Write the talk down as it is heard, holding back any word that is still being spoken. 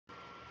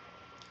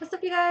What's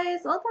up, you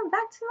guys? Welcome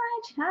back to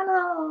my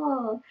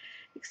channel.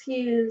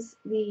 Excuse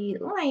the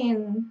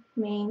lion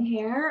mane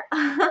hair.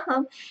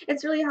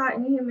 It's really hot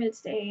and humid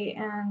today,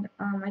 and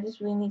I just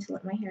really need to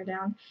let my hair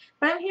down.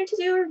 But I'm here to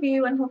do a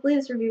review, and hopefully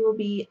this review will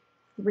be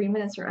 3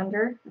 minutes or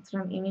under. That's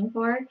what I'm aiming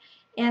for.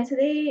 And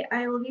today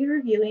I will be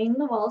reviewing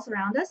The Walls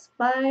Around Us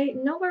by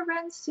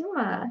Ren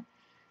Suma.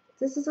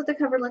 This is what the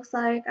cover looks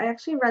like. I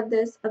actually read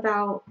this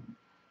about,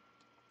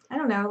 I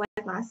don't know,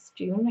 like last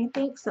June, I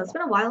think. So it's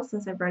been a while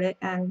since I've read it,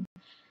 and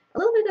a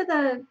little bit of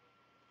the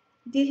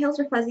details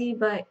are fuzzy,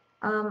 but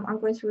I'm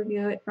going to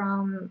review it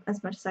from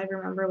as much as I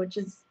remember, which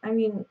is, I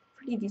mean,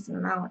 pretty decent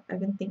amount. I've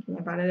been thinking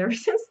about it ever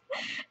since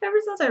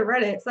I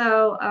read it.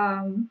 So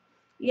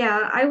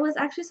yeah, I was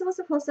actually supposed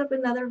to post up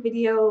another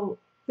video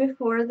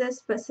before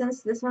this, but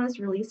since this one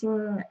is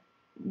releasing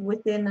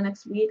within the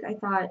next week, I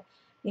thought,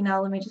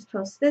 let me just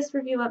post this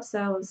review up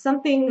so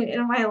something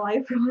in my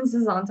life for once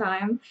is on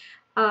time.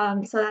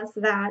 So that's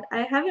that.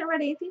 I haven't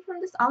read anything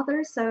from this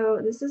author, so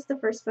this is the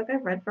first book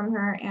I've read from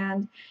her,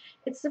 and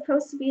it's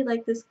supposed to be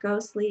like this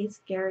ghostly,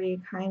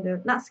 scary kind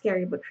of, not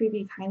scary, but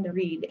creepy kind of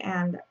read,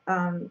 and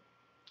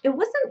it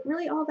wasn't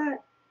really all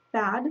that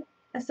bad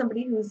as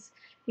somebody who's,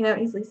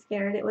 easily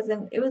scared. It was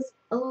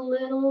a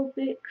little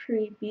bit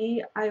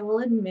creepy, I will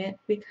admit,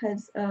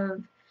 because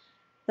of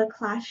the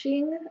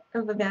clashing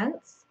of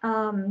events,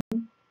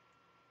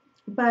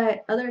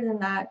 but other than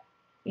that,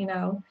 you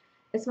know,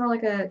 it's more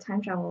like a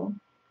time travel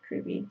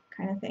creepy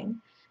kind of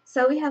thing.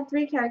 So we have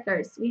three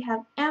characters. We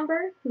have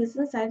Amber, who's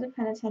inside the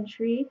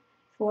penitentiary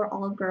for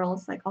all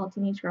girls, like all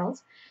teenage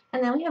girls.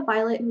 And then we have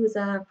Violet, who's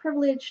a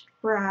privileged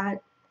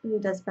brat who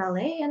does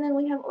ballet. And then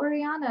we have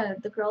Oriana,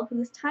 the girl who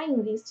is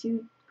tying these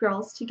two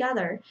girls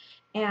together.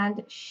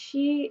 And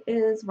she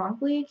is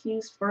wrongfully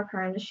accused for a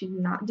crime that she did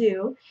not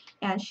do.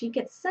 And she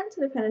gets sent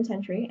to the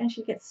penitentiary, and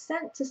she gets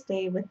sent to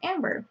stay with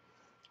Amber.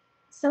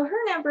 So her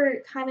and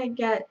Amber kind of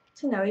get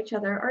to know each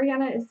other.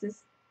 Oriana is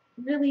this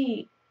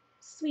really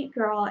sweet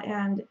girl,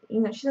 and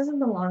she doesn't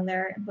belong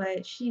there,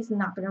 but she's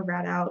not going to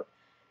rat out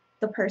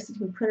the person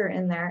who put her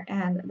in there,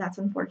 and that's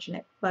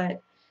unfortunate.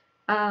 But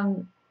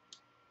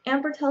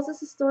Amber tells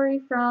us a story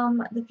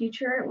from the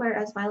future,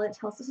 whereas Violet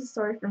tells us a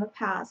story from the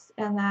past,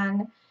 and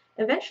then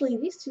eventually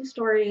these two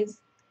stories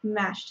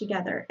mash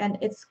together, and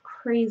it's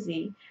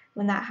crazy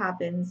when that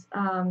happens.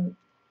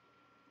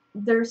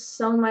 There's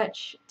so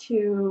much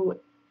to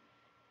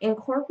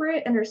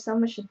incorporate, and there's so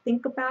much to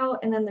think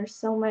about, and then there's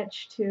so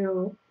much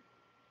to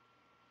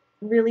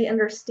really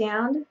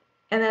understand,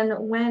 and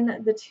then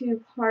when the two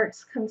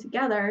parts come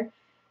together,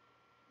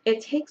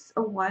 it takes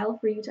a while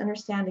for you to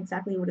understand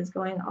exactly what is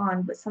going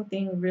on, but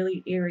something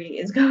really eerie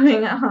is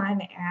going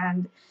on,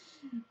 and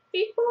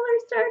people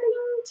are starting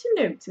to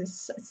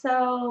notice.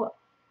 So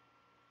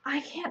I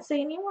can't say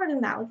any more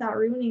than that without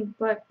ruining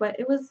the book, but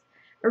it was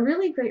a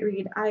really great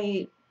read.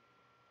 I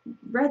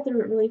read through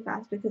it really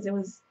fast because it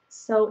was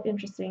so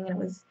interesting, and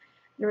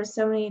there were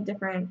so many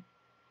different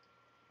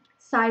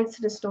sides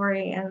to the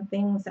story and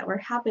things that were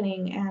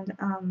happening,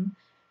 and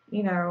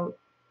you know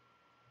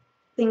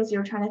things you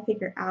were trying to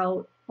figure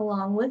out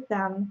along with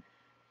them,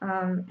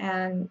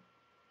 and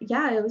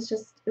yeah, it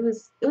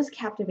was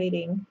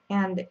captivating,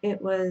 and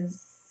it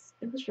was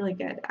really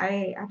good.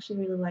 I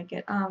actually really like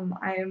it.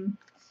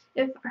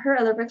 If her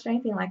other books are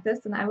anything like this,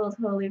 then I will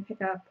totally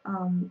pick up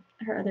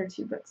her other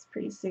two books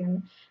pretty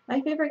soon.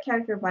 My favorite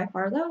character by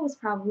far, though, was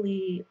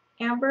probably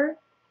Amber.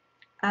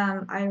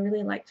 I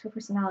really liked her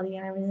personality,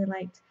 and I really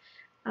liked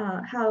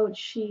how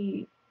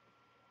she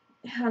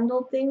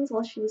handled things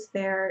while she was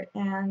there,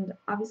 and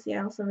obviously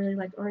I also really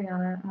liked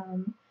Oriana.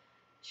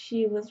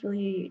 She was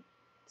really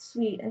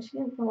sweet, and she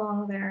didn't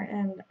belong there,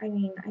 and I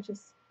mean,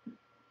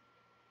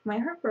 my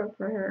heart broke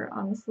for her,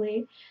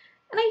 honestly.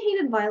 And I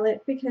hated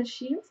Violet because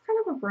she was kind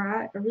of a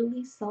brat, a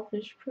really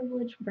selfish,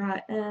 privileged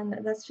brat, and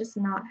that's just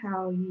not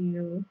how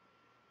you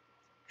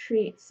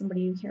treat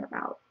somebody you care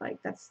about. Like,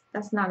 that's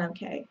not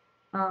okay.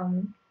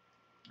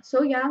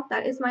 So yeah,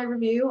 that is my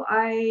review.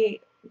 I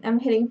am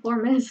hitting 4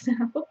 minutes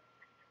now,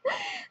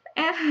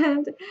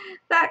 and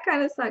that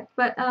kind of sucked.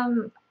 But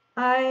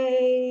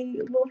I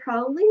will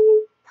probably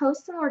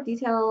post a more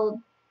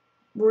detailed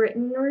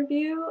written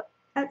review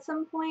at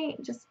some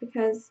point, just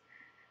because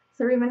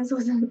 3 minutes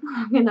wasn't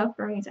long enough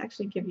for me to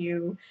actually give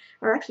you,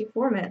 or actually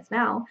 4 minutes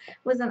now,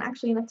 wasn't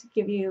actually enough to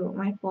give you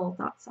my full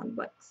thoughts on the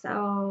book.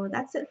 So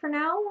that's it for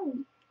now.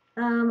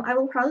 I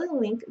will probably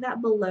link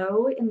that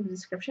below in the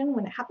description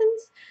when it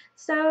happens,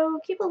 so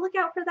keep a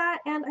lookout for that,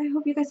 and I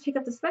hope you guys pick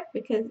up this book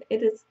because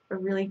it is a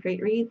really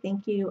great read.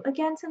 Thank you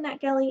again to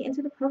NetGalley and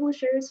to the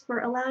publishers for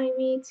allowing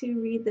me to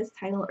read this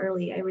title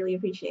early. I really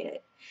appreciate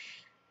it.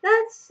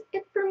 That's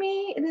it for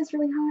me. It is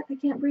really hot. I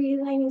can't breathe.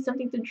 I need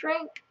something to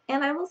drink,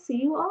 and I will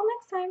see you all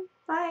next time.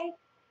 Bye.